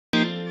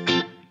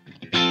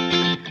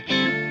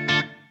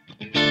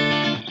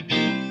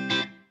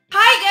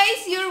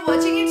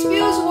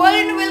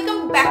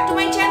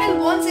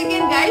Once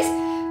again guys.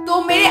 तो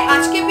मेरे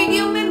आज के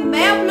वीडियो में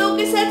मैं आप लोगों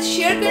के साथ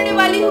शेयर करने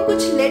वाली हूँ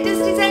कुछ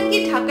लेटेस्ट डिजाइन की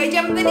ढाकाई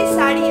जामदानी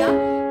साड़ियाँ।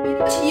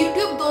 कुछ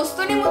यूट्यूब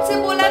दोस्तों ने मुझसे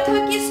बोला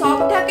था कि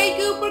सॉफ्ट ढाकाई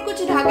के ऊपर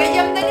कुछ ढाकाई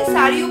जामदानी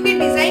साड़ियों के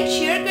डिजाइन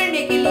शेयर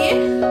करने के लिए।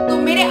 तो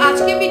मेरे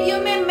आज के वीडियो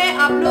में मैं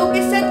आप लोगों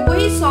के साथ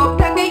वही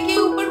सॉफ्ट ढाकाई के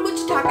ऊपर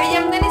कुछ ढाकाई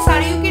जामदानी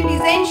साड़ियों के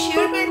डिजाइन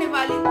शेयर करने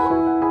वाली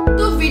हूँ।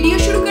 तो वीडियो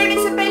शुरू करने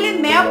से पहले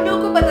मैं आप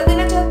लोगों को बता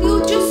देना चाहती हूँ,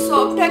 जो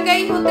सॉफ्ट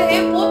ढाकाई होता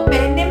है वो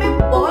पहनने में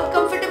बहुत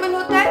कंफर्टेबल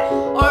होता है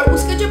और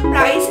उसका जो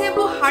प्राइस है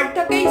वो हार्ड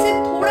ढाकाई से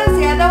थोड़ा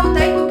ज्यादा होता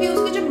है, क्योंकि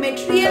उसका जो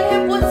मटेरियल है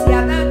वो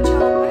ज्यादा अच्छा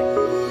होता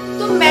है।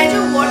 तो मैं जो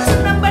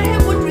व्हाट्सएप नंबर है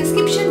वो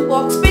डिस्क्रिप्शन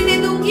बॉक्स पे दे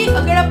दूंगी।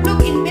 अगर आप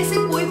लोग इनमें से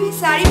कोई भी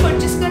साड़ी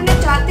परचेस करना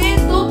चाहते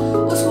हैं तो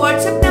उस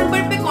व्हाट्सएप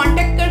नंबर पे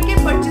कांटेक्ट करके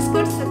परचेस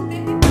कर सकते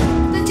हैं।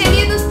 तो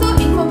चलिए दोस्तों,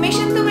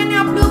 इन्फॉर्मेशन तो मैंने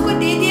आप लोगों को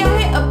दे दिया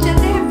है, अब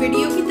चलते हैं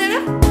वीडियो की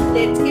तरफ।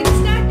 Let's get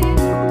started.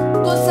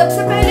 तो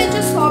सबसे पहले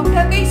जो सॉफ्ट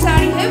ढाकाई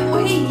साड़ी है वो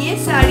है ये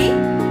साड़ी।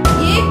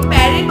 ये एक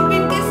पैरेट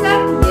प्रिंट के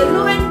साथ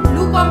येलो एंड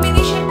ब्लू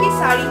कॉम्बिनेशन की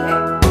साड़ी है।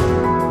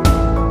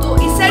 तो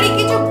इस साड़ी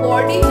की जो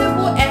बॉडी है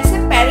वो ऐसे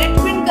पैरेट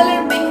प्रिंट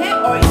कलर में है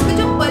और इसका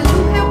जो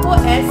पल्लू है वो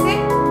ऐसे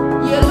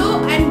येलो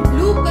एंड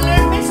ब्लू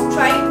कलर में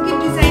स्ट्राइप की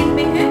डिजाइन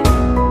में है।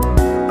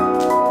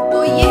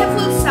 तो ये है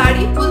फुल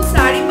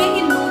साड़ी में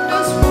ही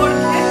लोटस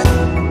वर्क है।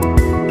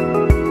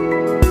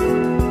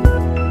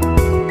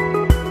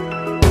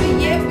 तो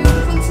ये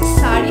ब्यूटीफुल सी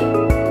साड़ी,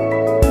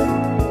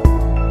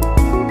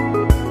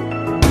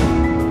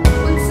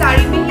 फुल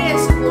साड़ी में ही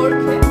ऐसे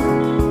वर्क है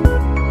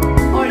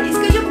और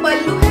इसका जो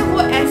पल्लू है वो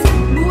ऐसे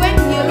ब्लू एंड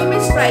येलो में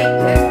स्ट्राइप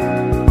है।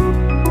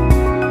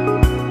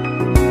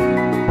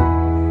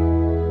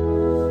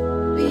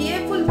 तो ये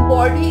फुल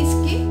बॉडी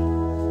इसकी।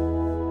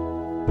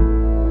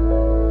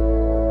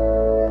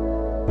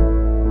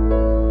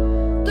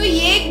 तो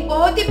ये एक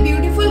बहुत ही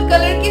ब्यूटीफुल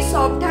कलर की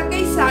सॉफ्ट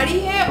ढाकाई साड़ी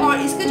है और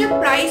इसका जो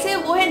प्राइस है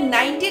वो है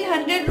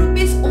 1900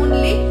 रुपीज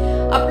ओनली।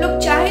 आप लोग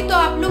चाहे तो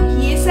आप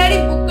लोग ये साड़ी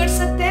बुक कर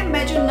सकते हैं।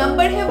 मैं जो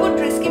नंबर है वो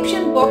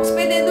डिस्क्रिप्शन बॉक्स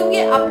पे दे दूंगी,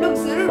 आप लोग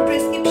जरूर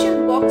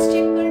डिस्क्रिप्शन बॉक्स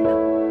चेक करना।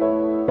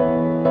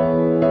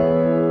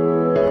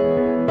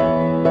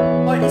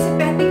 और इसे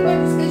पहनने के बाद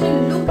इसका जो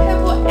लुक है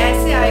वो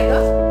ऐसे आएगा।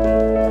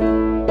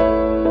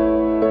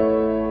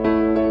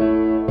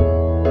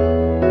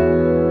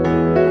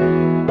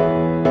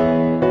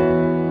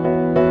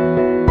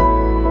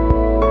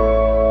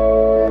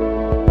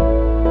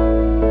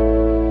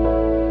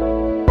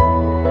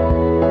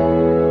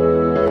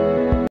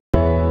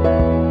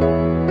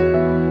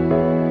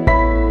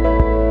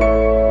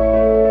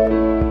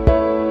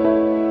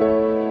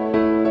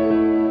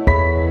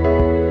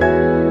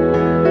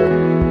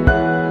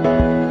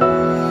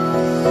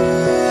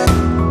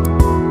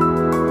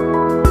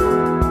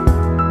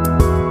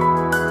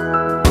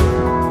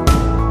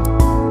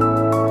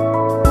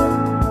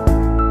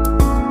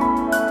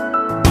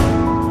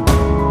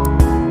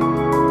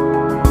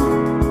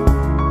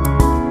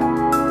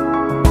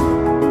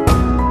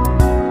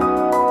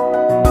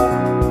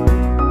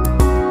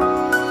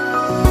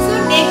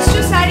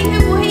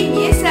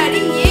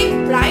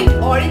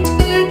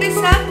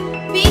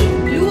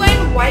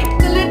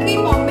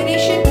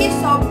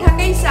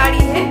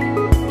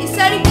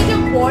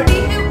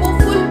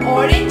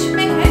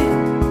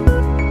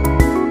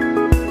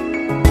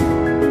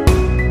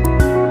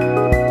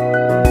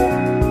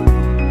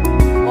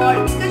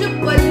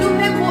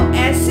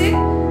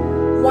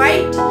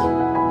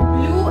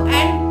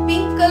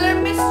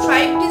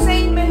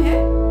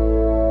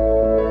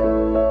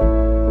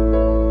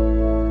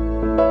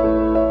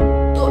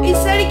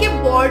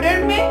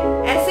 बॉर्डर में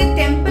ऐसे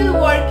टेम्पल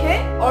वर्क है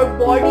और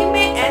बॉडी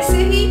में ऐसे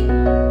ही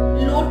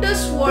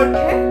लोटस वर्क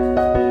है।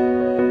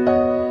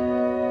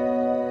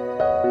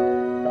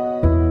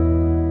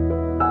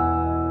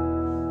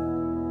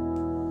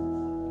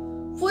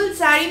 फुल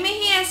साड़ी में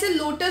ही ऐसे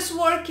लोटस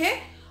वर्क है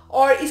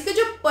और इसका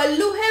जो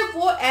पल्लू है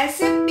वो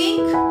ऐसे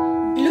pink,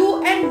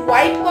 blue and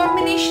white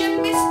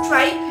combination में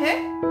स्ट्राइप है।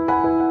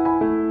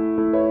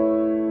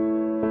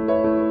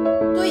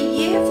 तो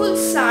ये है फुल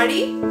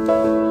साड़ी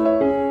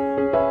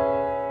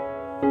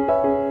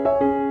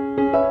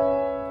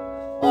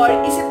और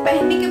इसे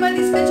पहनने के बाद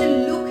इसका जो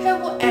लुक है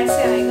वो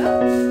ऐसे आएगा।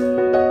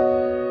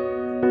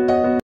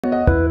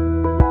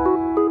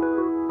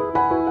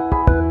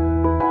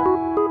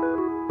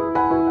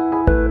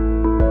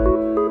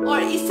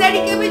 और इस साड़ी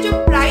के भी जो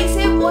प्राइस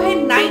है वो है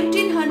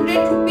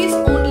 1900 रुपीज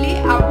ओनली।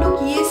 आप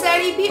लोग ये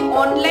साड़ी भी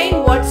ऑनलाइन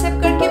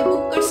व्हाट्सएप करके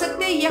बुक कर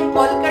सकते हैं या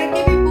कॉल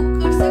करके भी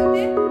बुक कर सकते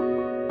हैं।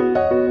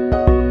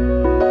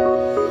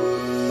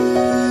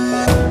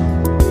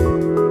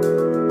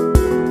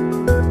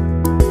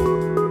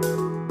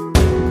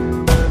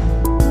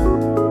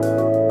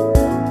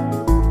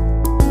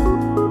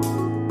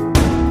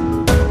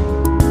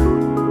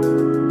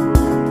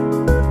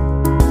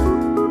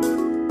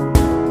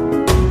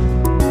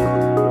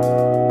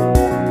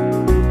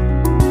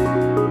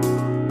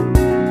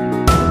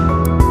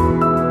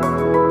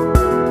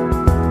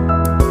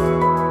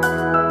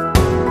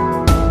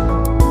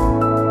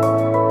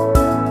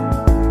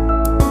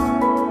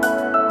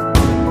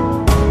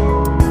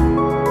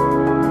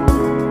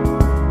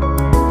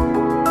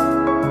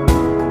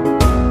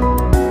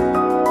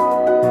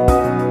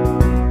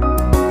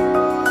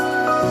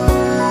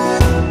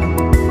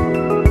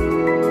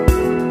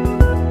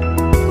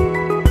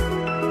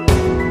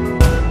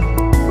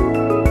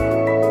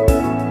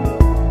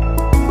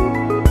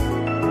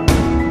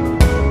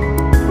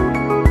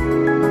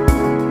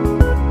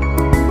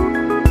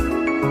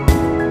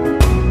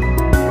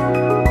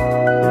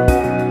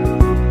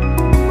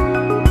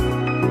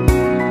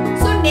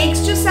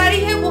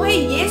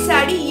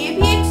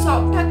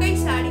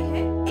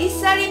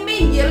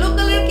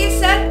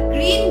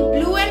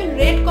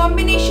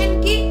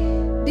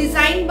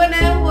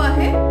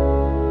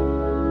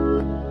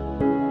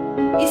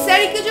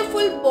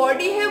 फुल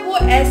बॉडी है वो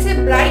ऐसे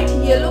ब्राइट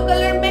येलो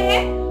कलर में है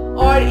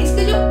और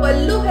इसका जो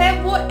पल्लू है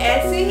वो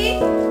ऐसे ही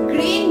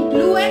green,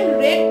 blue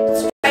and red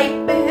stripe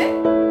में है।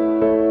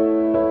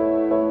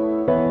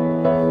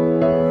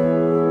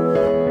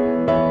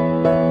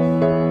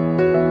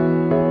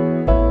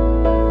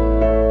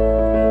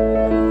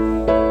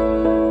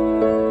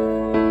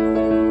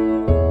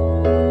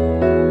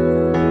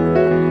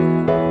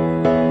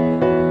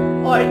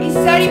 और इस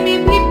साड़ी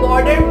में भी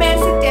बॉर्डर में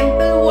ऐसे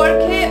टेम्पल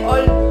वर्क है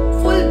और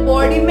फुल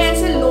बॉडी में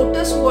ऐसे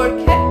लोटस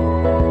वर्क है।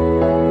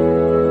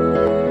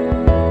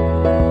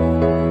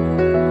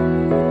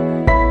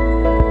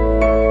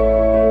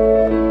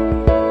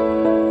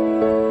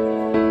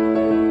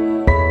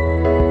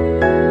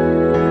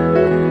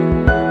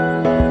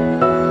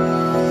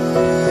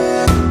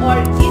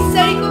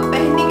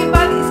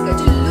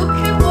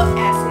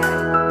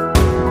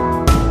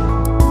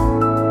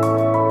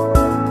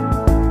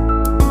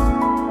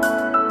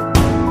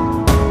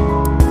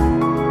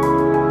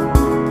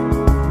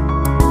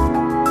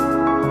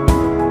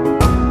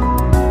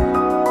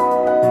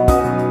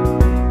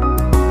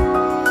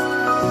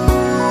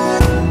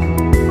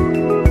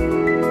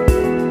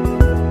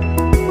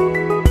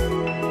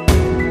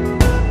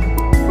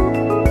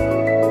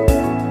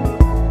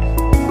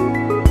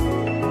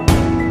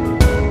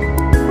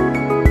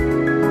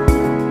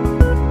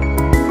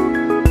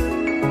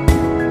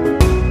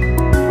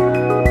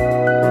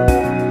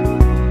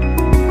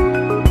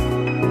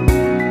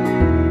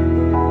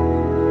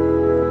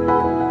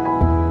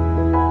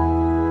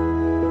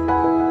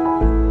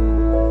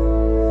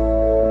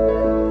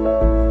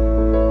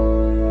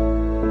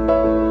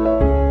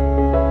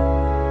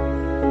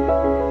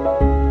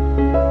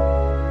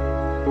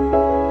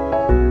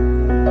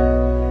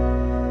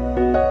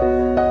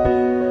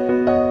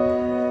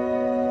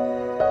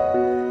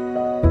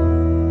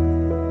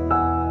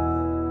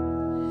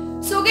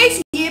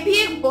 ये भी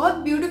एक बहुत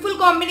ब्यूटीफुल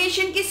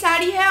कॉम्बिनेशन की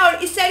साड़ी है और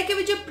इस साड़ी के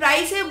भी जो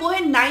प्राइस है वो है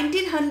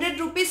 1900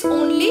 रुपीज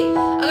ओनली।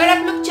 अगर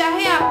आप लोग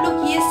चाहें आप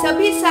लोग ये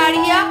सभी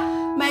साड़ियाँ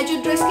मैं जो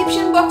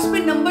डिस्क्रिप्शन बॉक्स पे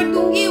नंबर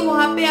दूंगी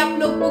वहाँ पे आप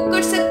लोग बुक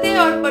कर सकते हैं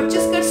और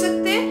परचेस कर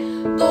सकते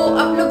हैं। तो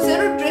आप लोग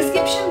जरूर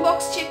डिस्क्रिप्शन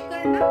बॉक्स चेक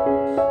करना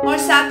और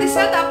साथ ही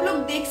साथ आप लोग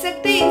देख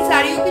सकते हैं इन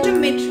साड़ियों की जो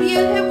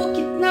मटेरियल है वो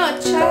कितना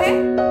अच्छा है।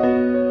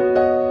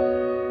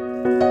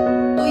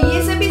 तो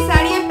ये सभी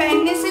साड़ियाँ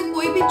पहनने से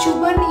कोई भी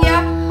चुभन या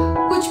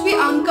कुछ भी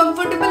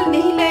अनकंफर्टेबल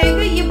नहीं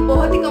लगेगा, ये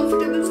बहुत ही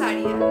कंफर्टेबल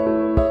साड़ियाँ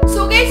है।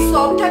 So guys,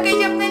 soft Dhakai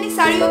jamdani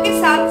साड़ियों के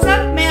साथ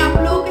साथ मैं आप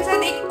लोगों के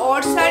साथ एक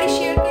और साड़ी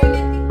शेयर कर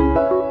लेती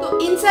हूँ। तो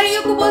इन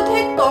साड़ियों को बोलते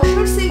हैं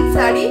तोशर सिल्क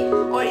साड़ी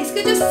और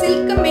इसका जो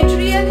सिल्क का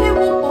मटेरियल है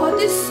वो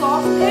बहुत ही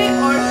सॉफ्ट है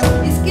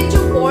और इसके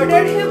जो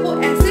बॉर्डर है वो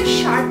ऐसे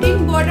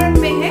शार्टिंग बॉर्डर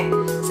में है,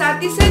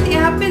 साथ ही साथ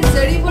यहाँ पे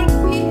जरी वर्क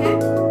भी है।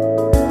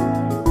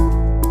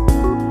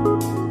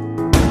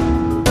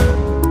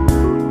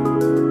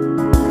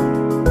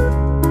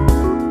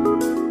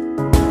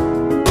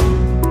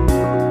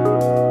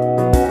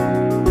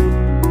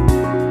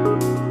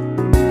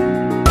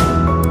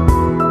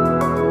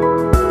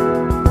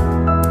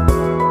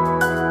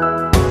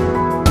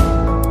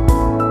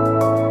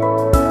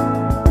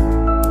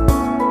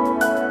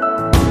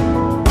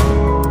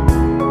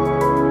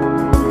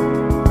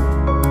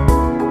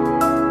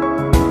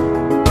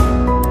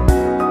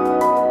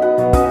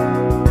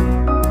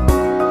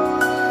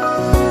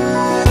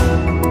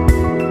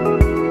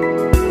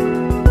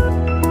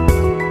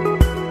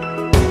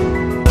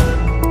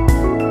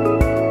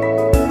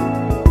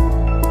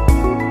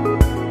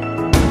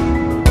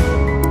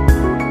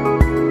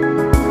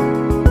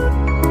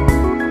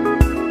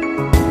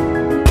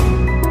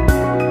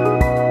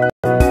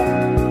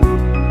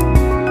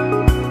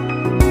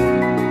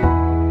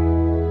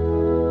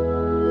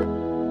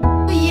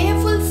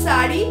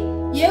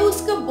 ये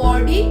उसका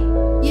बॉडी,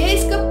 ये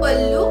इसका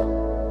पल्लू।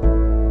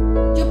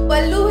 जो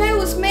पल्लू है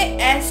उसमें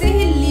ऐसे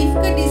ही लीफ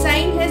का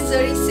डिजाइन है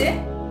जरी से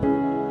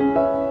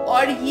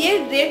और ये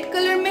रेड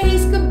कलर में है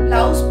इसका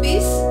ब्लाउज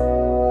पीस।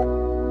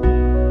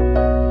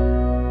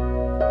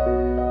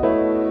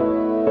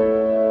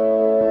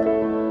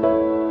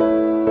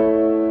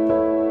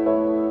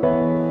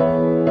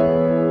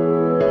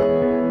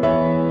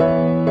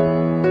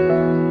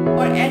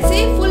 और ऐसे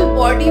ही फुल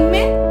बॉडी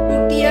में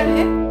बूटियां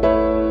है।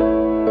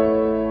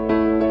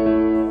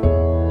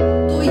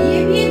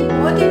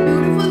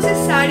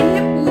 साड़ी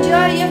है पूजा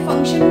या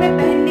फंक्शन में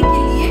पहनने के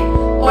लिए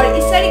और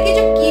इस साड़ी की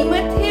जो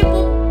कीमत है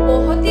वो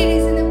बहुत ही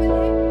रीजनेबल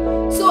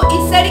है। सो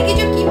इस साड़ी की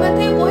जो कीमत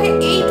है वो है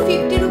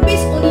 850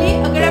 रुपीज ओनली।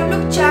 अगर आप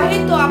लोग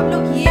चाहें तो आप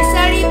लोग ये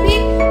साड़ी भी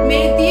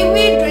मेरे दिए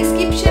हुए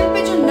डिस्क्रिप्शन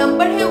पे जो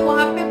नंबर है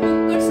वहाँ पे बुक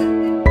कर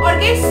सकते हैं। और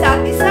गाइस,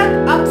 साथ ही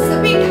साथ आप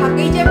सभी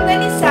ढाकाई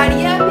जामदानी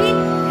साड़ियाँ भी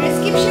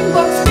डिस्क्रिप्शन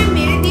बॉक्स में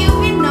मेरे दिए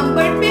हुए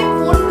नंबर पे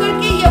फोन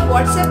करके या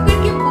व्हाट्सएप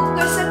करके बुक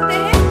कर सकते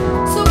हैं।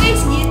 सो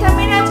गाइस, ये था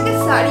मेरा आज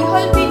का sari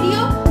hall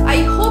video.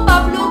 I hope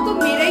आप लोगों को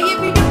मेरा ये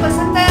वीडियो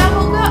पसंद आया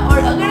होगा और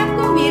अगर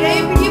आपको मेरा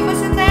ये वीडियो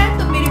पसंद आया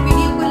तो मेरे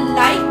वीडियो को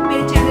लाइक,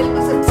 मेरे चैनल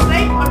को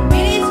सब्सक्राइब और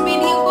मेरे इस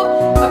वीडियो को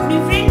अपने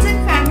फ्रेंड्स एंड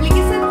फैमिली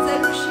के साथ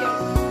जरूर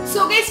शेयर।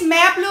 सो गाइस,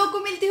 मैं आप लोगों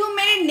को मिलती हूँ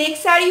मेरे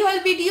नेक्स्ट साड़ी हॉल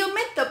वीडियो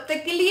में। तब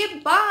तक के लिए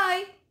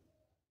बाय।